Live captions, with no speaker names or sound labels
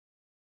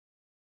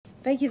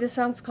Thank you. This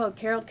song's called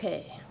Carol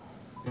K.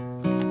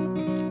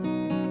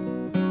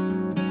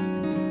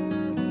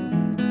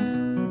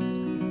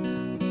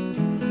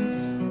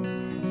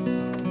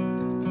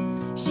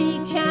 She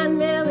can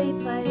really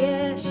play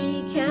it,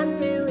 she can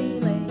really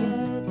lay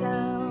it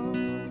down.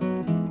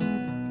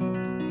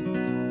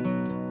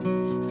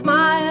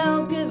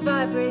 Smile, good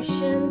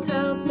vibrations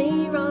help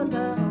me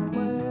Rhonda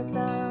homeward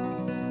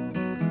bound.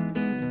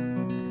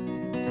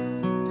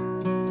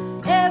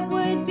 It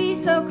would be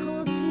so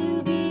cool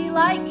to be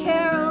like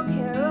Carol,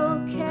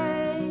 Carol K.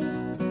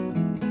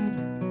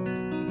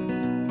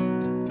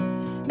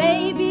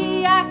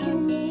 Maybe I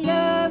can meet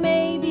her,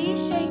 maybe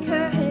shake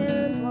her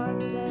hand one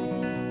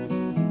day.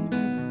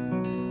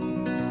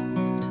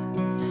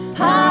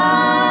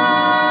 Ah.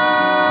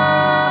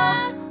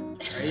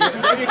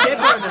 You get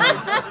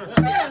there.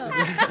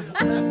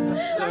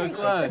 So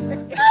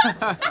close.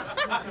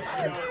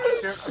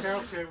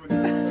 Carol K.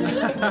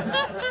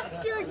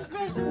 Your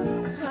expression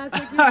was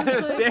classic.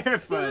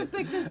 Terrified. You look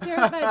like this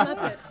terrified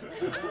Muppet.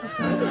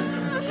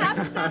 Half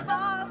step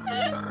off. Oh,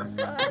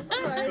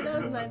 sorry, that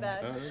was my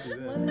bad.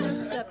 One half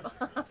step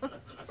off.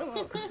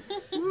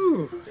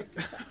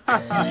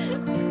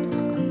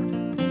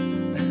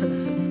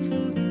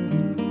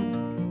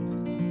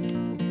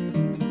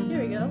 Here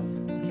we go.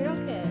 Carol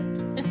K.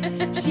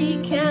 She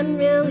can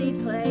really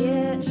play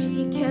it.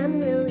 She can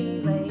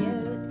really lay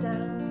it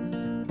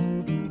down.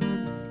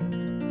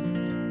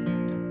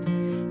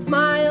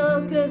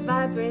 Smile, good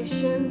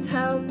vibrations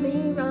help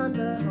me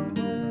Rhonda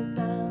homeward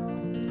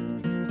bound.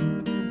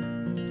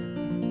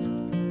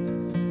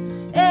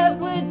 It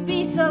would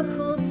be so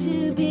cool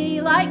to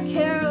be like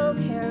Carol,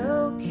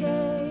 Carol K.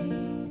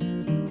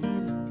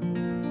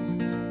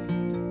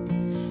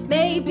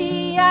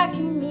 Maybe I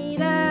can meet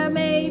her,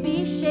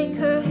 maybe shake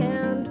her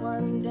hand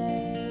one day.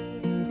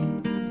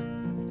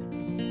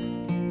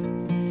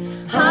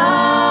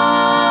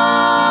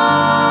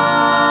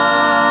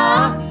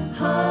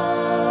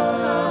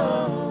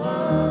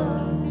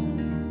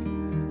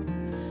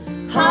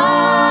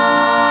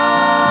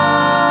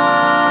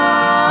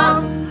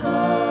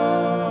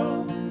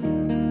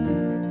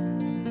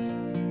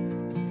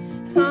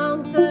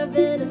 Songs of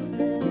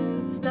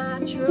innocence,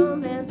 natural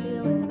man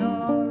feeling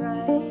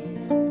alright.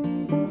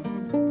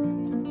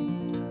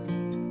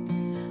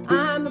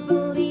 I'm a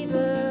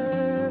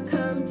believer,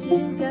 come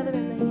together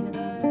in the heat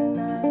of the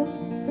night.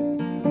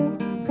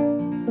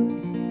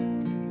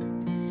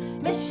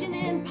 Mission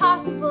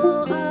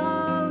impossible,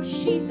 oh,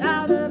 she's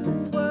out of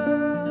this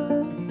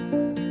world.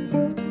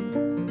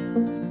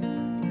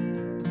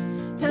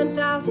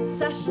 10,000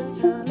 sessions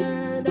from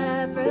an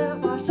Everett,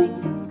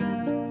 Washington.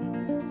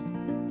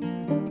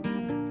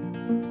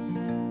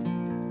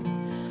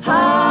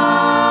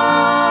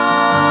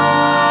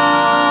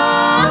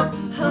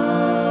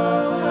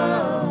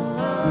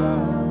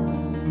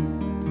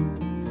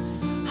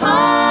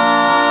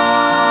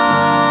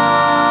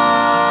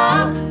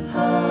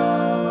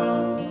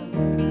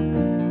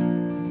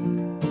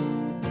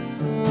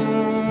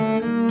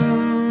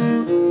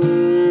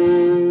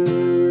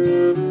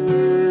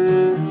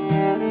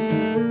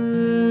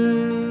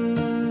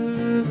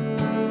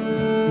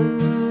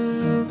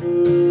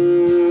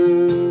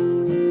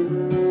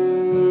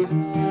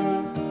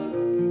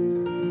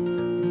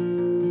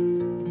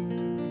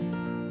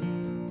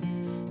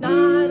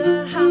 Not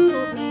a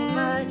household name,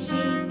 but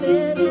she's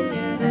been in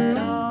your head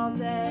all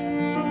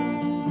day.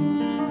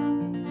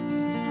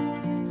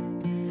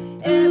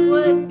 It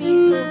would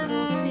be so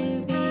cool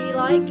to be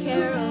like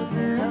Carol,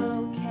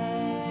 Carol K.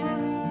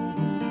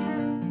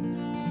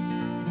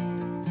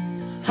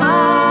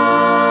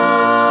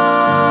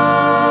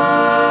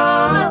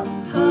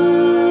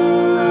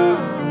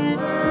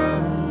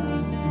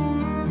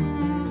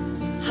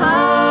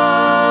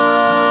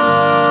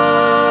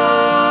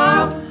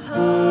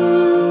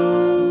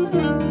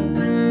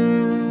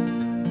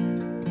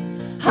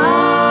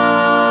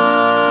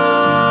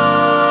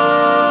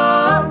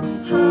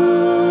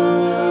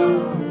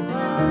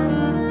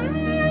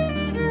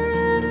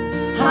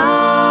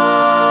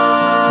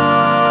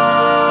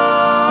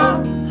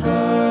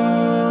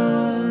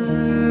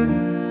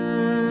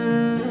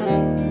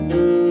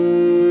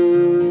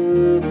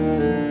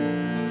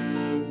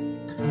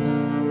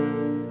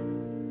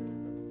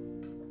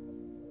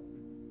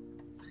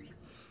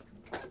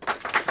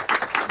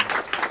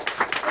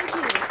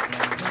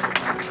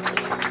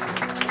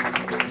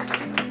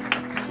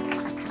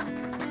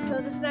 So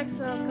this next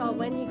song is called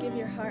When You Give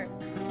Your Heart.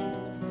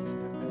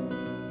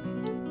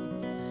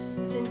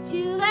 Since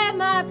you laid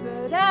my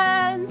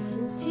burdens,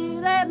 since you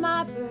laid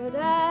my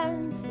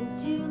burdens,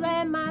 since you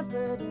laid my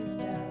burdens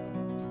down.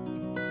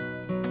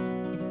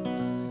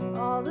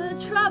 All the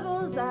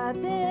troubles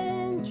I've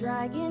been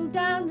dragging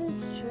down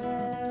this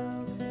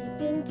trail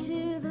seep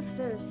into the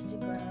thirsty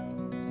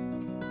ground.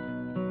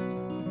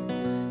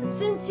 And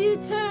since you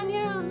turn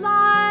your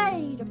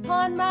light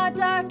upon my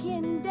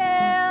darkened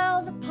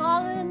dale, the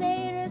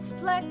pollinators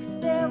flex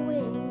their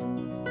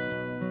wings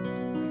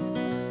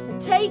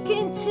and take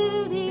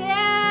into the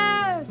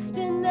air,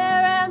 spin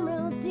their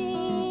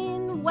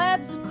emeraldine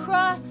webs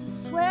across the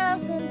swell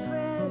thousand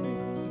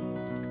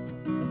prairies,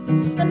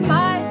 and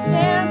my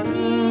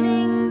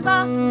stampeding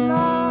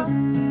buffalo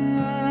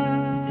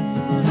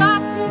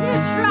stops in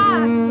your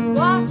tracks and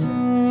watches the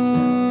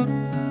snow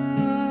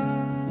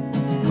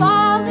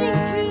falling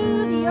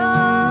through the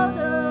old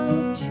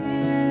oak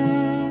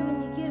tree when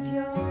you give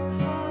your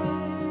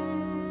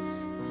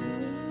heart to me.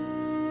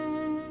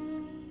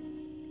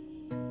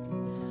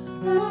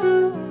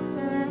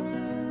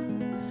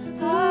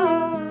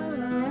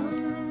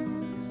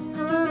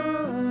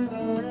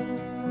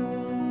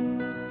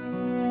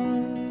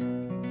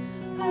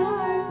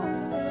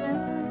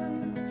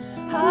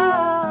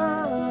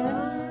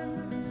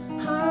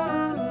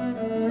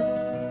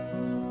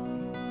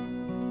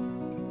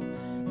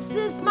 This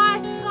is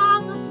my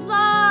song of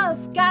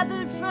love,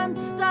 gathered from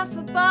stuff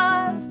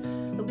above,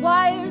 the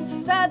wires,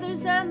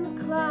 feathers, and the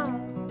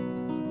clouds.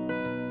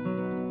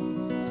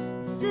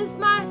 This is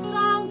my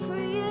song for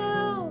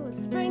you.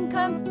 Spring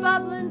comes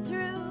bubbling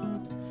through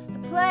the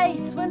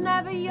place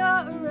whenever you're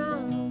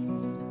around.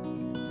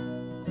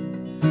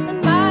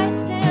 And my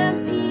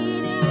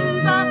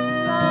stampeding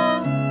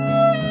buffalo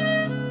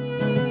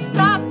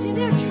stops in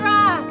your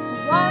tracks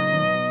and watches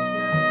the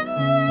snow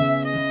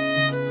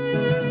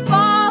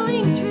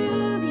falling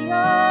through the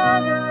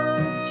old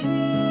oak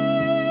tree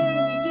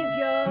when you give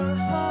your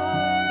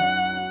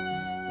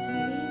heart to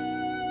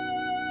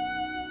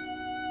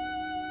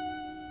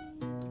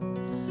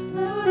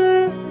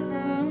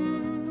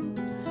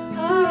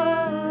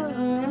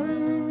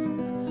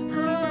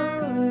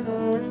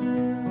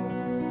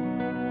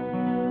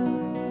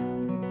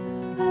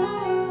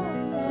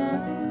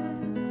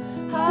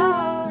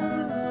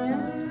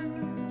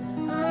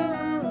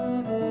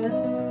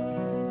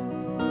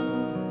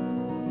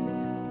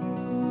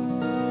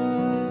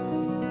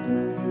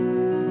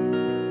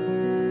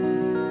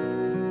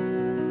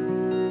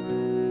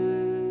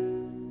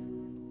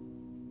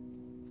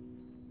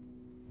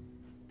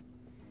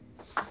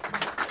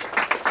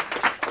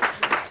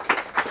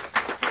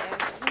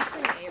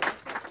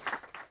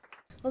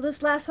Well,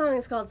 this last song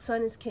is called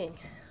Sun is King.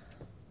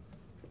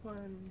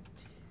 1,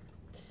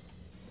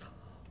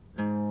 2,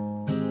 3.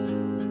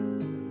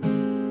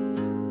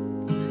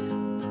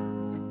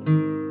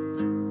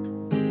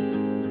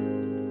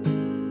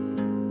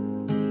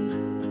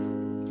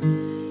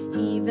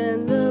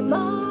 Even the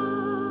most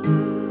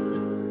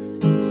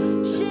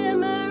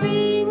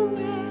shimmering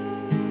ray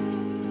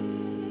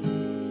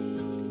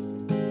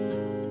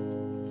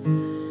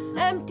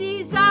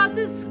empties out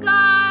the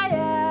sky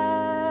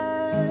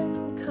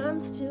and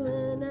comes to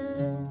an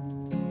end.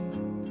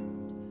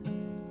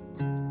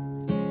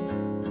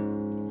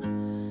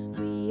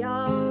 We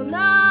all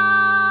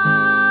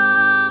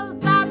know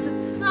that the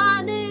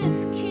sun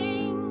is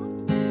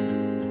king,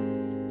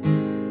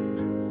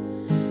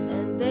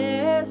 and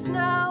there's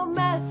no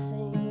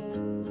messing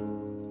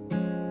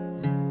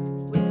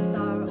with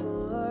our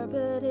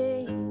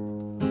orbiting.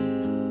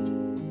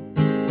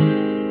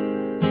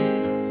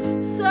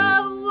 So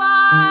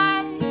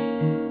why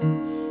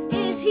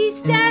is he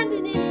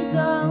standing in his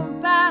own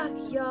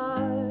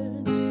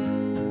backyard,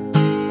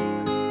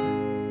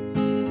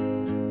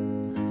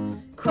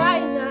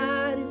 crying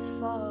at his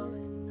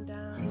falling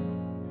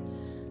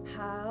down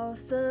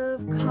house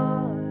of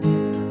cards?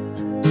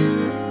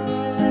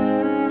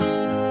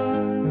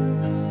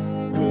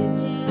 Did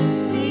you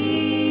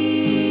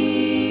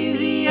see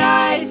the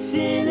ice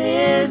in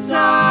his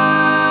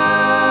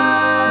eye?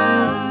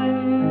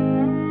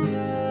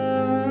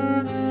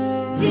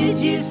 Did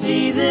you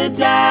see the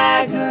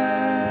dagger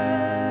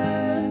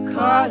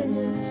caught in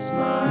his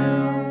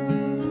smile?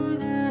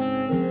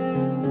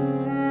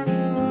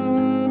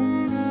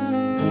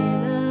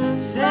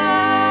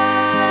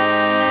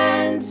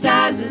 Innocent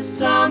as a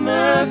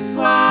summer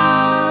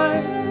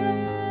flower,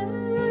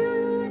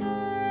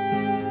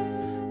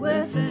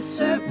 with a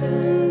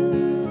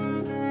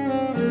serpent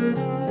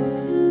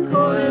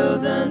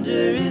coiled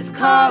under his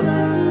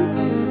collar.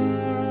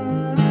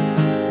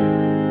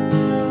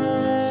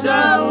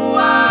 So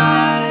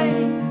why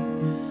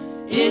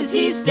is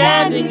he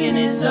standing in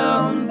his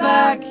own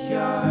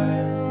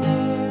backyard,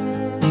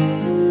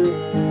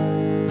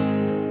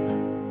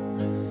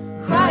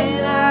 crying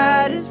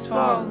at his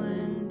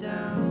falling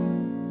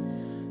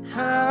down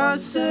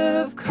house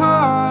of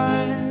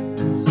cards?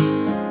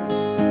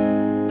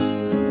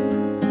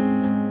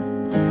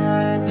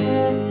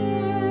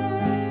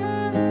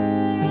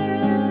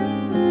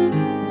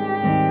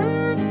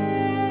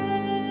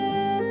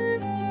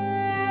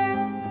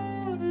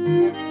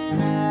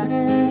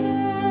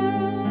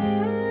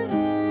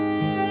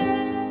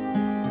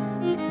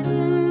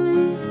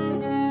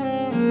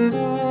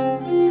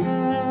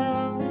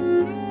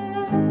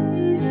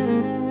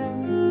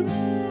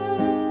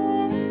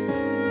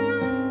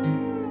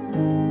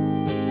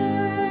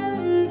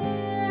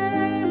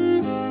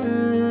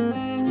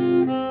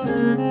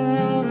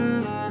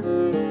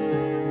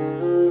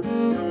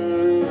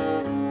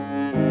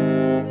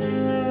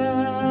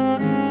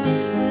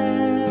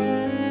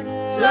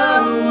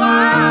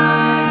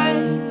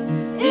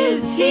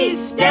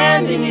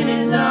 Standing in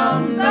his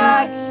own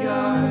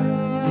backyard,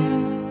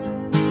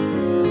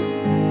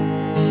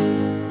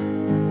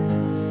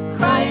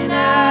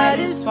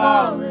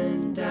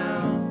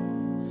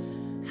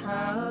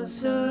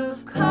 house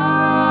of cards.